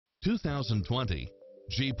2020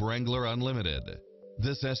 Jeep Wrangler Unlimited.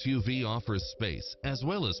 This SUV offers space as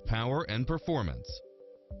well as power and performance.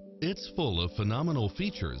 It's full of phenomenal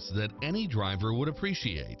features that any driver would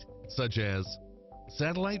appreciate, such as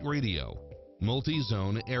satellite radio,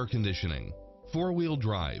 multi-zone air conditioning, four-wheel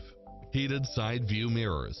drive, heated side view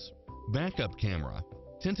mirrors, backup camera,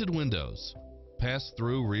 tinted windows,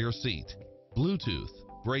 pass-through rear seat, Bluetooth,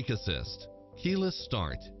 brake assist, keyless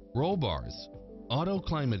start, roll bars, auto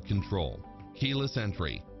climate control, keyless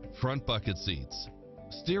entry, front bucket seats,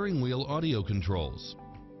 steering wheel audio controls,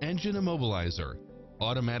 engine immobilizer,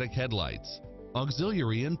 automatic headlights,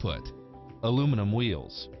 auxiliary input, aluminum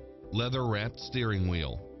wheels, leather-wrapped steering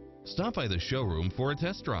wheel. Stop by the showroom for a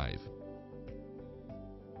test drive.